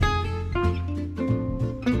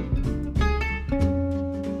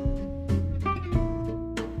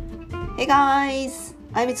Hey guys,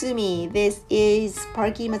 I'm Matsumi. This is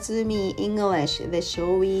Parky Matsumi English, the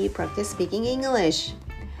show we practice speaking English.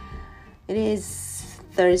 It is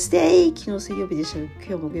Thursday. 昨日水曜日でした。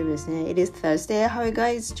今日木曜日ですね。It is Thursday. How are you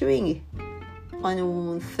guys doing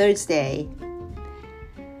on Thursday?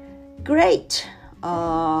 Great.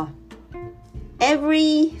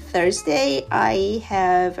 Every Thursday I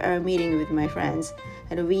have a meeting with my friends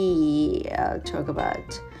and we talk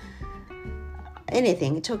about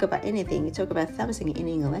talk about something in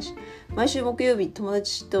English. 毎週木曜日友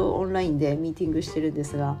達とオンラインでミーティングしてるんで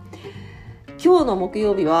すが、今日の木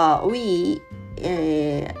曜日はI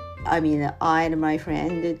and my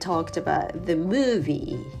friend talked about the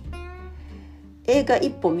movie. 映画一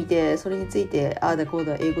本見て、それについてああだこう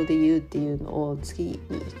だ英語で言うっていうのを月に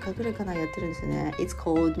1回ぐらいかなやってるんですよね。It's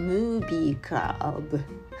called Movie Club.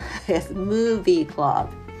 Yes, Movie Club.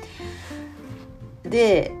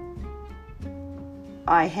 で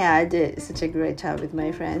I had such a great time with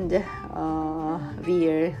my friend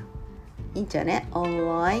via internet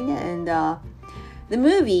online, and the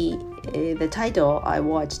movie, the title I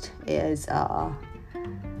watched is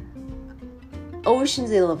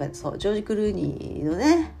Ocean's 11. そう、ジョージ・クルーニーの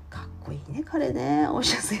ね、かっこいいね彼ね、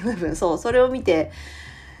Ocean's 11。そう、それを見て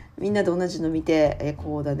みんなで同じの見て、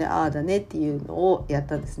こうだねああだねっていうのをやっ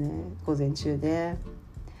たんですね、午前中で。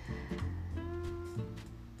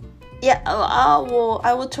Yeah, I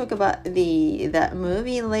will talk about that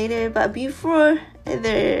movie later, but before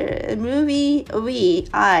the movie,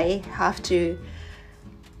 I have to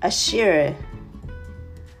share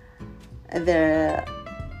have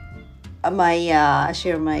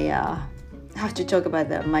to talk about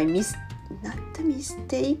not the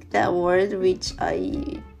mistake, that word which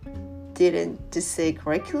I didn't say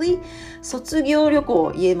correctly. 卒業旅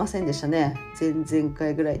行言えませんでしたね、前々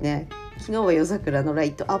回ぐらいね。昨日は夜桜のラ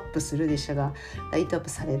イトアップするでしたが、ライトアップ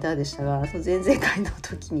されたでしたが、前々回の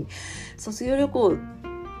時に卒業旅行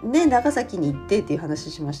ね、長崎に行ってっていう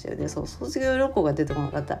話しましたよね。そう、卒業旅行が出てこな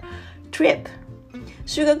かった。trip、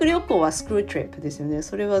修学旅行はスクールトリップですよね。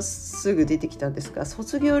それはすぐ出てきたんですが、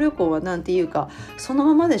卒業旅行はなんていうかその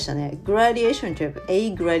ままでしたね。graduation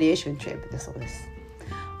trip、a graduation trip だそうです。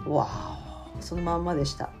わー、そのまんまで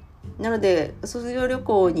した。なので卒業旅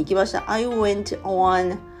行に行きました。I went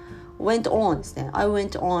on ですね。I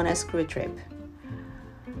went on a school trip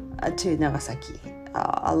to 長崎、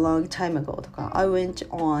a long time ago とか I went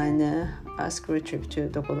on a school trip to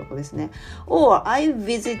どこどこですね。or I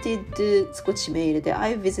visited 少し名入れて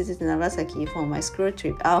I visited 長崎 for my school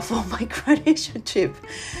trip for my graduation trip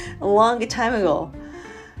a long time ago。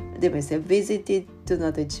 でもですね、visited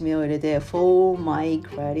など一名を入れて for my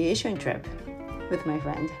graduation trip with my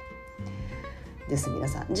friendです。皆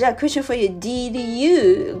さん、じゃあ question for you. Did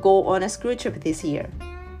you go on a school trip this year?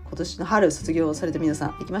 今年の春卒業された皆さ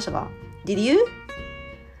ん行きましたか？ Did you?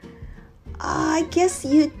 I guess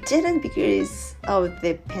you didn't because of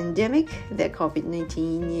the pandemic. The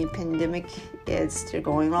COVID-19 pandemic is still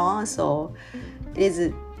going on, so it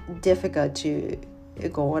is difficult to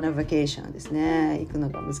go on a vacation ですね。行くの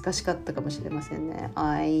が難しかったかもしれませんね。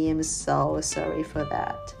I am so sorry for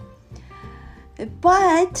that.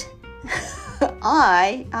 But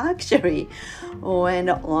I actually went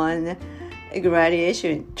on a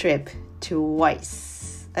graduation trip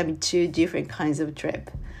twice. I mean, two different kinds of trip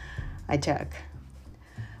I took.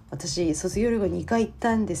 私、卒業旅行2回行っ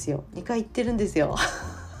たんですよ。2回行ってるんですよ。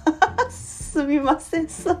すみません。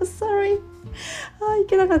So sorry. 行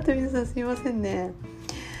けなかった皆さんすみませんね。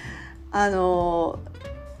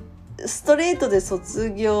ストレートで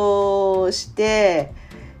卒業して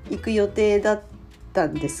行く予定だった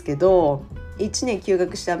んですけど、1年休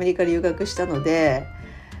学してアメリカ留学したので、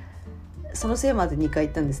そのせいまで2回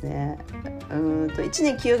行ったんですね。1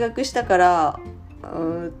年休学したから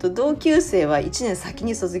同級生は1年先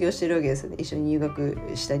に卒業してるわけですよね。一緒に入学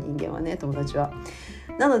した人間はね、友達は。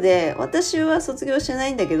なので私は卒業してな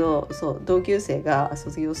いんだけど、そう同級生が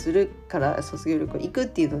卒業するから卒業旅行行くっ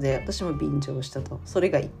ていうので、私も便乗したと。そ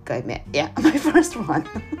れが1回目。いや、my first one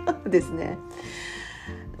ですね。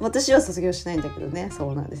私は卒業しないんだけどね。そ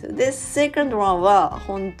うなんですよ。で、second one は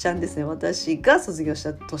本ちゃんですね。私が卒業し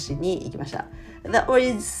た年に行きました。That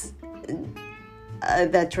was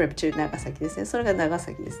that trip to 長崎ですね。それが長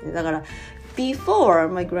崎ですね。だから before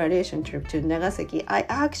my graduation trip to 長崎、I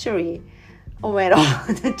actually went on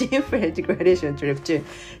a different graduation trip to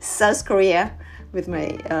South Korea with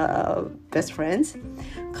my best friends.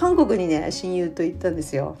 韓国にね、親友と行ったんで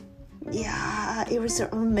すよ。いやー、it was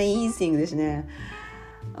amazing ですね。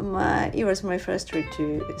It was my first trip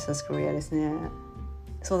to South Korea ですね。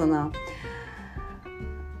そうだな。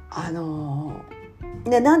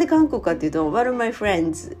なんで韓国かっていうと One of my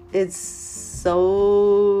friends is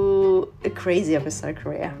so crazy about South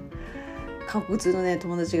Korea。韓国通のね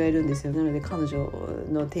友達がいるんですよ。なので彼女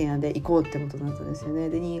の提案で行こうってことになったんですよね。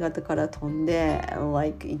で新潟から飛んで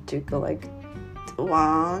like it took like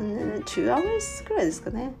 1-2 hours くらいですか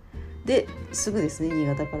ね。ですぐですね新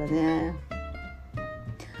潟からね。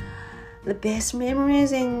The best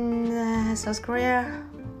memories in South Korea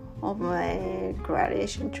of my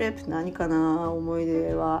graduation trip 何かな思い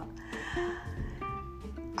出は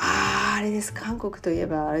あれです。韓国といえ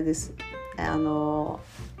ばあれです。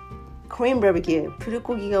コリーンバーベキュープル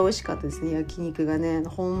コギが美味しかったですね。焼肉がね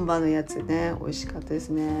本場のやつね美味しかったです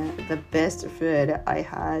ね。 The best food I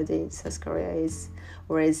had in South Korea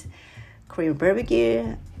was Korean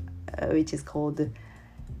barbecue which is called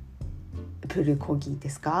プルコギで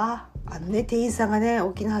すか。店員さんがね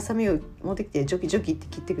大きなハサミを持ってきてジョキジョキって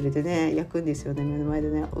切ってくれてね焼くんですよね目の前で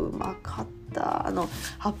ね。うまかった。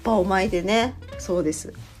葉っぱを巻いてね。そうで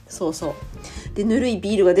す。そうでぬるい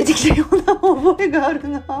ビールが出てきたような覚えがある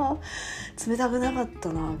な。冷たくなかっ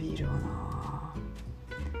たなビールは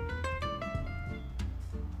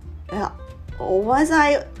な。いや Was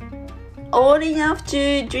I old enough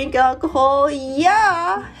to drink alcohol?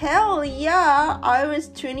 Yeah, hell yeah. I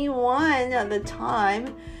was 21 at the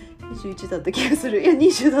time. 21だった気がする。いや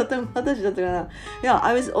20だった20歳だったかな。いや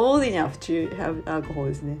I was old enough to have alcohol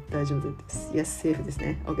ですね。大丈夫です。Yes, セーフです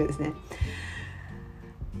ね。 OK ですね。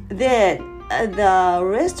でThe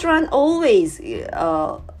restaurant always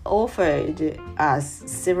offered us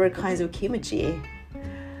several kinds of kimchi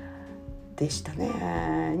でした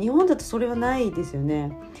ね。日本だとそれはないですよ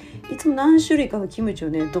ね。いつも何種類かのキムチを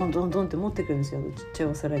ねドンドンドンって持ってくるんですよ。ちっちゃい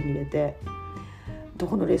お皿に入れてど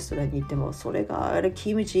このレストランに行ってもそれが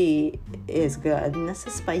キムチ is good not so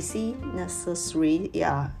spicy not so sweet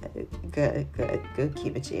yeah good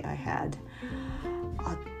kimchi I had。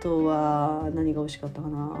 あとは何が美味しかったか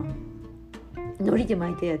な。海苔で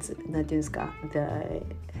巻いたやつなんていうんですか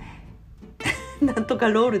なんとか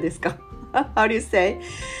ロールですかHow do you say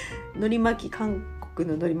海苔巻き韓国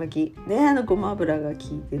の海苔巻きねごま油が効い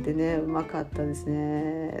ててねうまかったです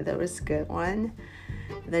ね。 That was a good one.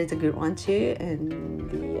 That is a good one too. And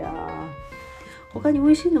他に美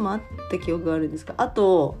味しいのもあった記憶があるんですがあ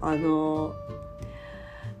と食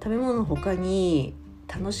べ物の他に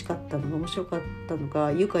楽しかったのが面白かったの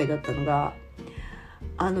が愉快だったのが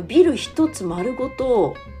ビル一つ丸ご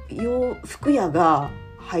と服屋が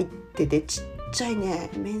入っててちっちゃいね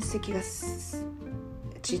面積がち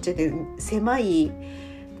っちゃいで狭い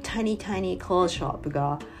タニclothes shop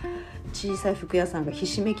が小さい服屋さんがひ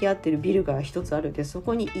しめき合ってるビルが一つあるんでそ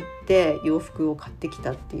こに行って洋服を買ってき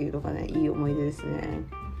たっていうのがねいい思い出ですね。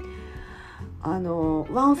ワ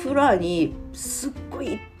ンフロアにすっご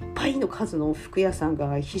いいっぱいの数の服屋さん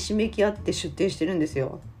がひしめき合って出店してるんです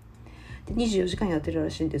よ。で24時間やってるら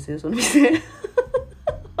しいんですよその店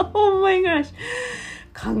Oh my gosh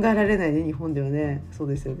考えられないね日本ではね。そう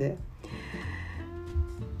ですよね。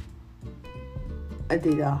あと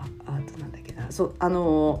なんだっけな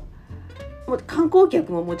もう観光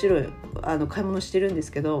客ももちろん買い物してるんで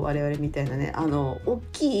すけど我々みたいなね大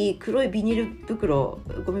きい黒いビニール袋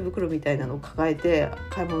ゴミ袋みたいなのを抱えて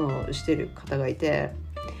買い物をしてる方がいて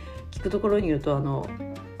聞くところによると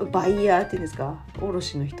バイヤーっていうんですか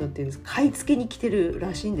卸の人っていうんですか買い付けに来てる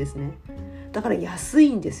らしいんですね。だから安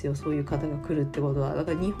いんですよそういう方が来るってことは。だ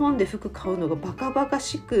から日本で服買うのがバカバカ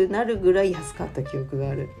しくなるぐらい安かった記憶が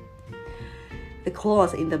ある。The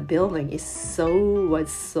clothes in the building was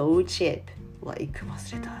so cheap. Like 値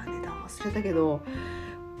段忘れたけど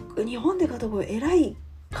日本で買った方えらい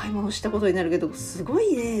買い物したことになるけどすご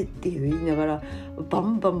いねって言いながらバ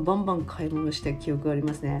ンバン買い物した記憶があり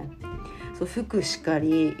ますね。そう服しか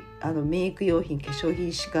りメイク用品化粧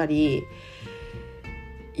品しかり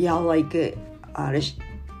いや like あれ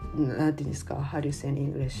なんていうんですか How do you say in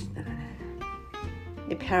English?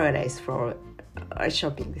 Paradise forショ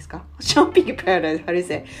ッピングですかショッピングパラダイス How do you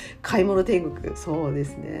say 買い物天国そうで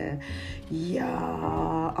すね。いや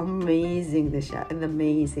ー amazing でした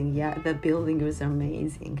amazing yeah the building was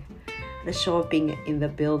amazing the shopping in the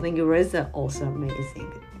building was also amazing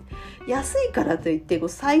安いからといって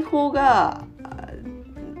裁縫が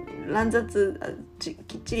乱雑きっ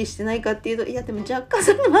ちりしてないかっていうといやでも若干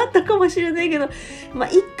それもあったかもしれないけどまあ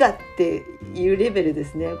いっかっていうレベルで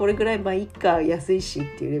すね。これぐらいまあいっか安いしっ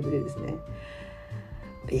ていうレベルですね。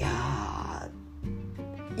い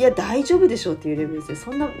や大丈夫でしょっていうレベルですね。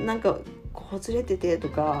そんななんかほつれててと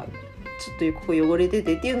かちょっとここ汚れて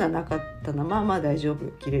てっていうのはなかったな。まあ大丈夫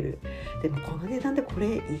着れる。でもこの値段でこれ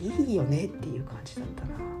いいよねっていう感じだった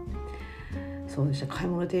な。そうでした。買い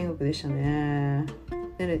物天国でしたね。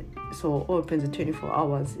そう、opens 24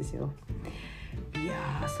 hours ですよ。いや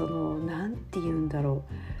ー、なんて言うんだろ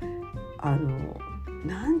う。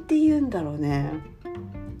なんて言うんだろうね。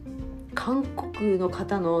韓国の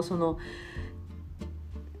方の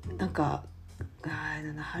なんか、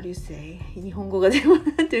how do you say? 日本語が出な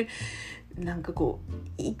ってなんかこ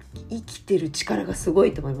う生きてる力がすご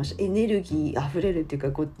いと思いました。エネルギーあふれるっていう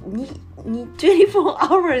か、こう24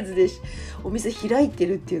 hours でお店開いて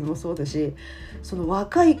るっていうのもそうだし、その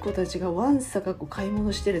若い子たちがわんさかこう買い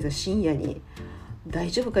物してるんですよ、深夜に。大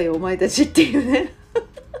丈夫かよお前たちっていうね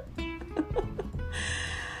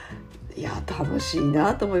いや楽しい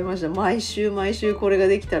なと思いました。毎週これが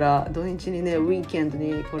できたら、土日にね、ウィーケンド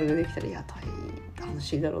にこれができたら、いや楽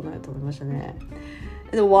しいだろうなと思いましたね。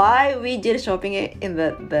Why we did shopping in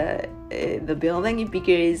the building?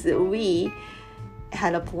 Because we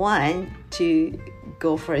had a plan to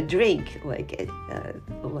go for a drink, like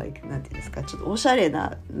なんていうんですか、ちょっとおしゃれ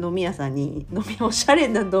な飲み屋さんにおしゃれ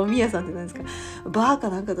な飲み屋さんって何ですか、バーか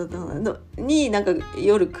なんかだったのに、なんか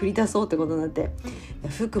夜繰り出そうってことになって、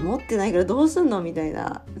服持ってないからどうすんのみたい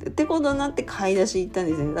なってことになって買い出し行ったん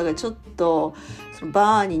ですよね。だからちょっとその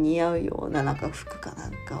バーに似合うようななんか服かな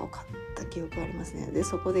んかを買った記憶ありますね。で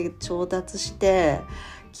そこで調達して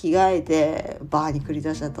着替えてバーに繰り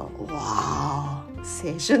出したと、わあ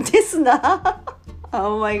青春ですな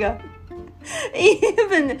Oh my god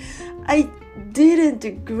Even I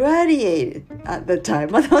didn't graduate at the time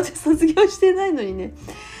まだ私卒業してないのにね。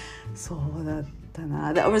そうだった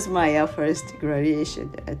な。 That was my first graduation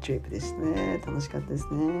trip ですね。楽しかったです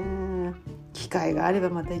ね。機会があれば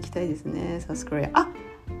また行きたいですね、サウスコリア。あ、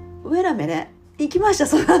wait a minute、行きました。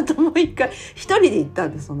その後もう一回一人で行った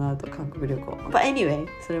んで、その後韓国旅行。But anyway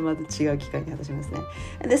それまた違う機会に果たしますね。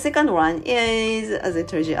And the second one is, as I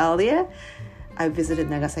told you earlier, I visited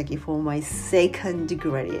Nagasaki for my second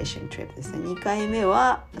graduation trip ですね。2回目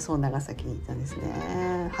はそう長崎に行ったんです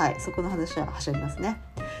ね。はい、そこの話ははしょりますね。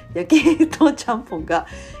夜景とちゃんぽんが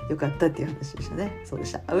良かったっていう話でしたね。そうで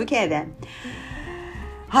した。OK then。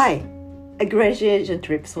はい。graduation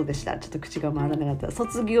trip そうでした。ちょっと口が回らなかった。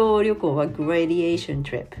卒業旅行は graduation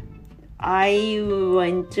trip。I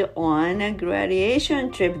went on a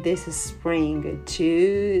graduation trip this spring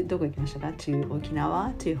to どこ行きましたか？ to 沖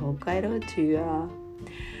縄 to 北海道 to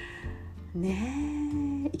ね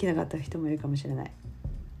え行けなかった人もいるかもしれない。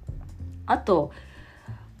あと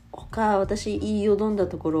他私言いよどんだ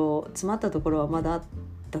ところ詰まったところはまだあっ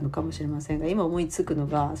たのかもしれませんが、今思いつくの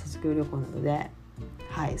が卒業旅行なので、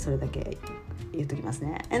はいそれだけ言っときます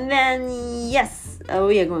ね。And then yes,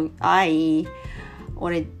 we are going. I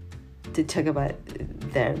wanted to talk about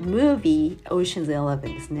the movie Ocean's 11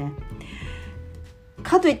ですね。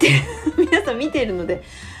かといって皆さん見ているので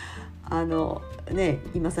ね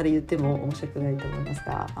今更言っても面白くないと思います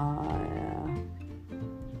が、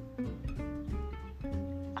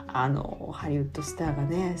ハリウッドスターが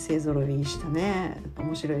ね勢ぞろいしたね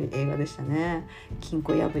面白い映画でしたね。金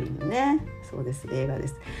庫破りのね、そうです映画で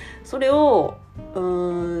す。それをそ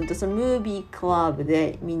のムービークラブ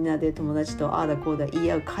でみんなで友達とああだこうだ言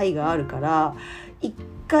い合う会があるから、1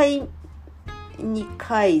回2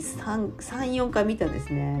回3、4回見たんで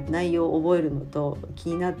すね。内容を覚えるのと気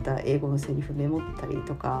になった英語のセリフメモったり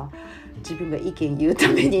とか、自分が意見言うた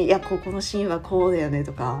めにいやここのシーンはこうだよね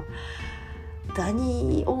とか、ダ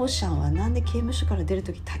ニー・オーシャンはなんで刑務所から出る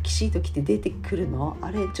ときタキシード着て出てくるの？あ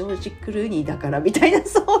れジョージ・クルーニーだからみたいな、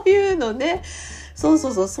そういうのね、そ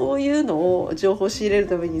ういうのを情報仕入れる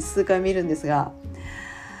ために数回見るんですが、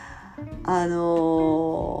I'm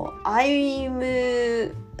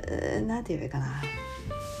なんて言うかな、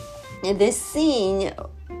The scene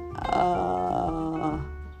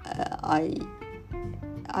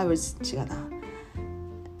I was 違うな、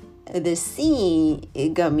The scene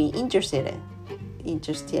got me interested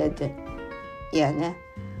yeah ね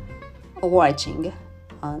watching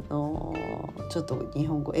ちょっと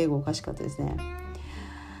英語おかしかったですね。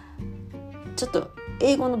ちょっと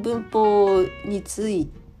英語の文法につ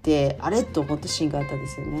いてあれと思ったシーンがあったんで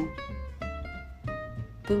すよね。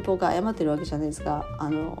文法が誤ってるわけじゃないですが、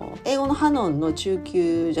英語のハノンの中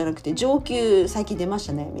級じゃなくて上級最近出まし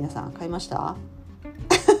たね。皆さん買いました？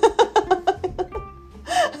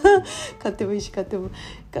買ってもいいし買ってもい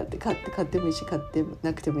いし買って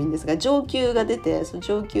なくてもいいんですが、上級が出て、その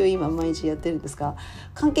上級今毎日やってるんですが、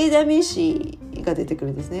関係代名詞が出てく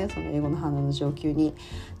るんですね。その英語の花の上級に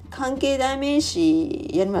関係代名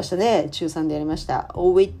詞やりましたね。中3でやりました。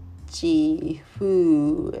which,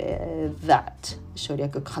 who, that 省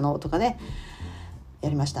略可能とかね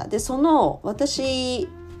やりました。でその私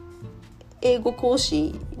英語講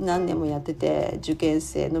師何年もやってて、受験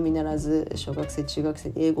生のみならず小学生中学生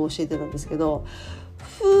で英語を教えてたんですけど、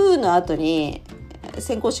フーの後に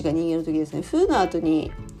先行詞が人間の時ですね、フーの後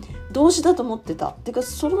に動詞だと思ってたっていうか、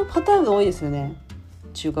そのパターンが多いですよね、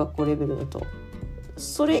中学校レベルだと。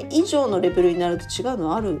それ以上のレベルになると違う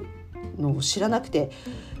のあるのを知らなくて、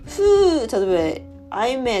例えば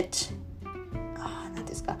I met 何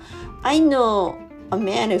ですか、 I know a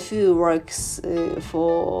man who works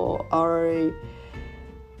for our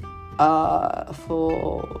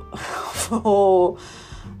for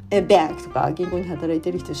a bank とか、銀行に働い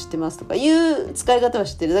てる人知ってますとかいう使い方は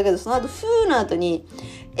知ってる。だけどその後 who の後に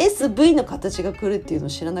SV の形が来るっていうのを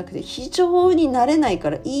知らなくて、非常に慣れないか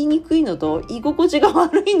ら言いにくいのと居心地が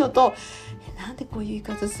悪いのと、なんでこういう言い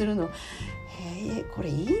方するの、これ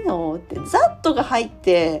いいのって、ざっとが入っ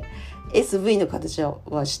て SV の形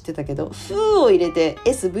は知ってたけど、who を入れて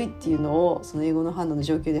SV っていうのをその英語の反応の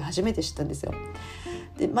状況で初めて知ったんですよ。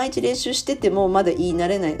で毎日練習しててもまだ言い慣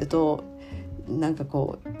れないのと、なんか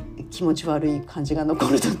こう気持ち悪い感じが残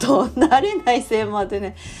るのと、慣れないせいもあって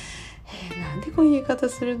ね、なんでこういう言い方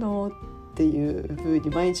するのっていう風に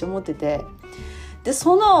毎日思ってて、で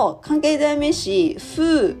その関係代名詞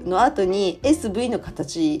who の後に SV の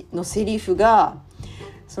形のセリフが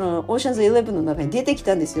そのオーシャンズ11の中に出てき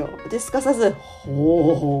たんですよ。ですかさず、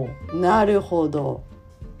ほうなるほど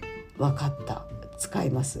分かった、使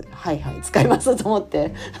います、はいはい使いますと思っ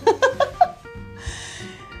て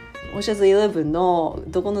オーシャンズ11の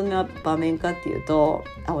どこの場面かっていうと、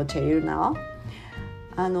I will tell you now。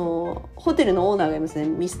ホテルのオーナーがいますね、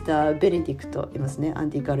ミスター・ベネディクトいますね、アン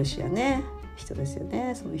ディ・ガルシアね、人ですよ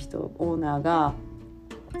ね。その人オーナーが、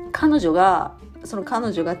彼女が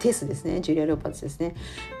テスですね、ジュリア・ロパツですね、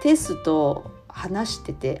テスと話し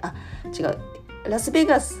てて、違う、ラスベ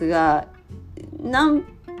ガスが何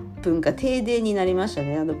分か停電になりました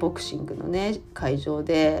ね、ボクシングのね会場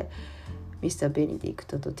で。ミスター・ベネディク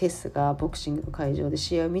トとテスがボクシングの会場で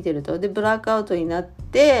試合を見てると、でブラックアウトになっ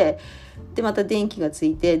て、でまた電気がつ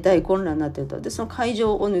いて大混乱になってると、でその会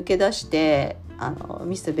場を抜け出して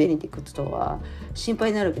ミスター・ベネディクトは心配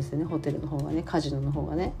になるわけですよね、ホテルの方がね、カジノの方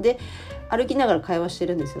がね。で歩きながら会話して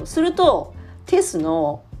るんですよ。するとテス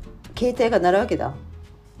の携帯が鳴るわけだ。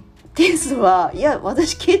テスは、いや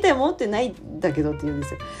私携帯持ってないんだけどって言うんで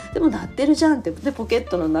すよ。でも鳴ってるじゃんって。でポケッ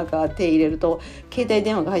トの中手入れると携帯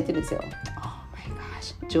電話が入ってるんですよ。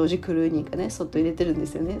ジョージ・クルーニーがねそっと入れてるんで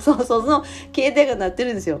すよね。その携帯が鳴って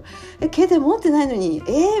るんですよ。携帯持ってないのに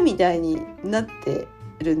みたいになって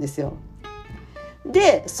るんですよ。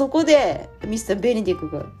でそこでミスター・ベネディク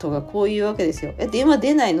トがこういうわけですよ。電話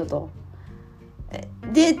出ないのと。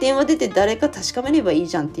で電話出て誰か確かめればいい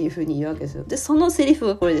じゃんっていうふうに言うわけですよ。でそのセリフ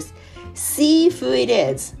がこれです。 See who it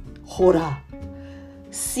is。 ほら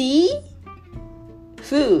See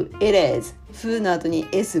who it is。 who の後に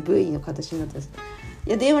SV の形になってます。い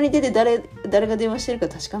や電話に出て誰が電話してるか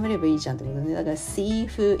確かめればいいじゃんってことね。だから See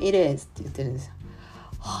who it is って言ってるんですよ。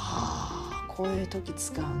はあ、こういう時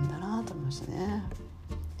使うんだなと思いましたね。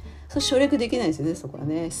省略できないですよね、そこは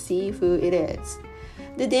ね。See who it is。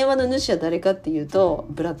で電話の主は誰かっていうと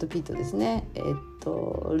ブラッド・ピットですね。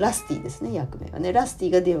ラスティですね、役名はね。ラスティ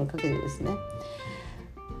が電話かけてですね。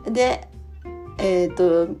でベ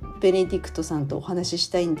ネディクトさんとお話しし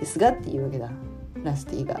たいんですがっていうわけだ、ラス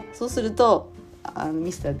ティが。そうすると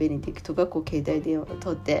ミスター・ベネディクトがこう携帯電話を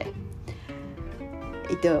取って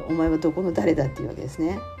一体お前はどこの誰だっていうわけです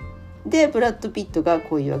ね。でブラッド・ピットが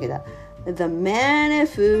こういうわけだ。 The man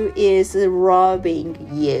who is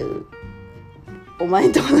robbing you。 お前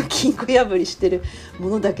んとこの金庫破りしてるも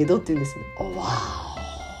のだけどって言うんですよ。わ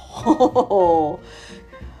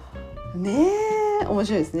ーねえ、面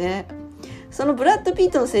白いですね。そのブラッド・ピ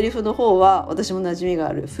ットのセリフの方は私も馴染みが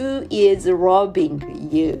ある。 Who is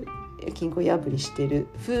robbing you。 金庫破りしてる。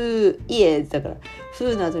 Who is だから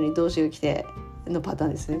Who の後に動詞が来てのパター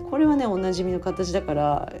ンですね。これはねおなじみの形だか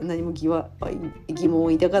ら何も疑問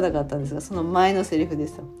を抱かなかったんですが、その前のセリフで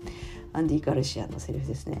すよ。アンディ・ガルシアのセリフ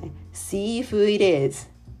ですね。 See who it is。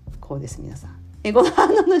 こうです皆さん。この反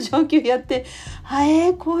応の上級やって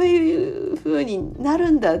こういう風にな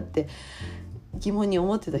るんだって疑問に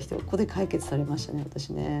思ってた人ここで解決されましたね、私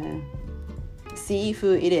ね。 See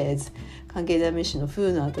who it is。 関係代名詞の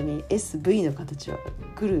who の後に SV の形は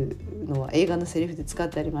来るのは映画のセリフで使っ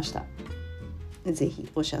てありました。ぜひ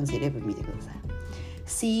オーシャンズ11見てください。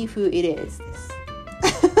 See who it is です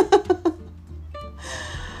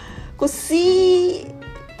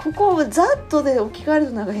ここをざっとで置き換える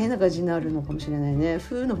となんか変な感じになるのかもしれないね。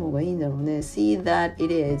風の方がいいんだろうね。 See that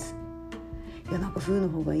it is。 いやなんか風の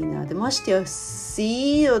方がいいな。でましてや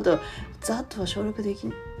See だとざっとは省略でき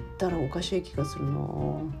たらおかしい気がするな。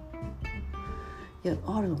いや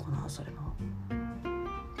あるのかなそれも。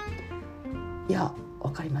いや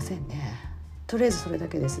わかりませんね。とりあえずそれだ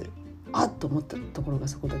けです。あっと思ったところが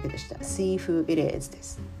そこだけでした。シーフービレーズで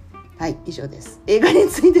す。はい、以上です。映画に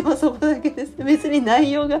ついてはそこだけです。別に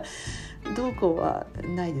内容がどうこうは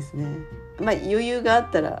ないですね。まあ余裕があ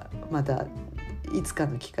ったらまたいつか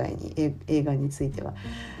の機会に映画については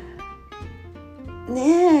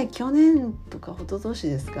ねえ、去年とか一昨年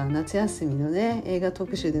ですか、夏休みのね映画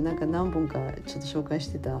特集でなんか何本かちょっと紹介し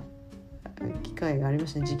てた機会がありま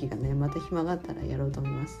したね、時期がね。また暇があったらやろうと思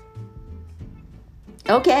います。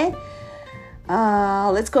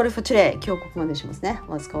 OK、let's call it for today。 今日ここまでしますね。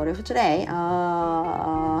 Let's call it for today.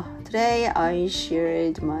 Today I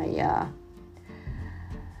shared my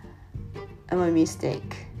mistake.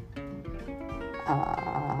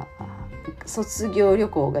 卒業旅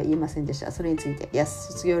行が言えませんでした。それについて。Yes、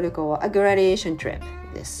卒業旅行は a graduation trip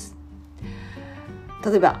です。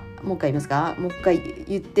例えば、もう一回言いますか？もう一回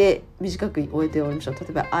言って短く終えておりましょう。例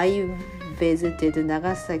えば、I visited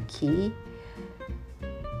長崎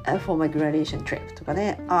for my graduation trip とか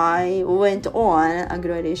ね。I went on a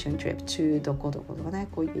graduation trip to どこどことかね。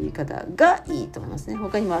こういう言い方がいいと思いますね。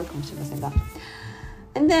他にもあるかもしれませんが。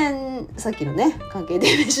And then さっきのね、関係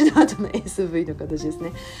電話の後の SV の形です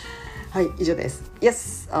ね。はい、以上です。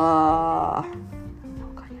Yes。他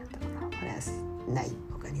にあったかな？これはない。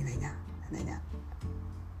他にないな。ないな。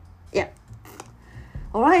Yeah.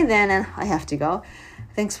 Alright then, I have to go.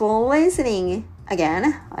 Thanks for listening.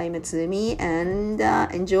 Again, I'm Matsumi and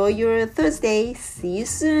enjoy your Thursday. See you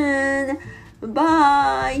soon.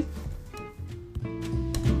 Bye.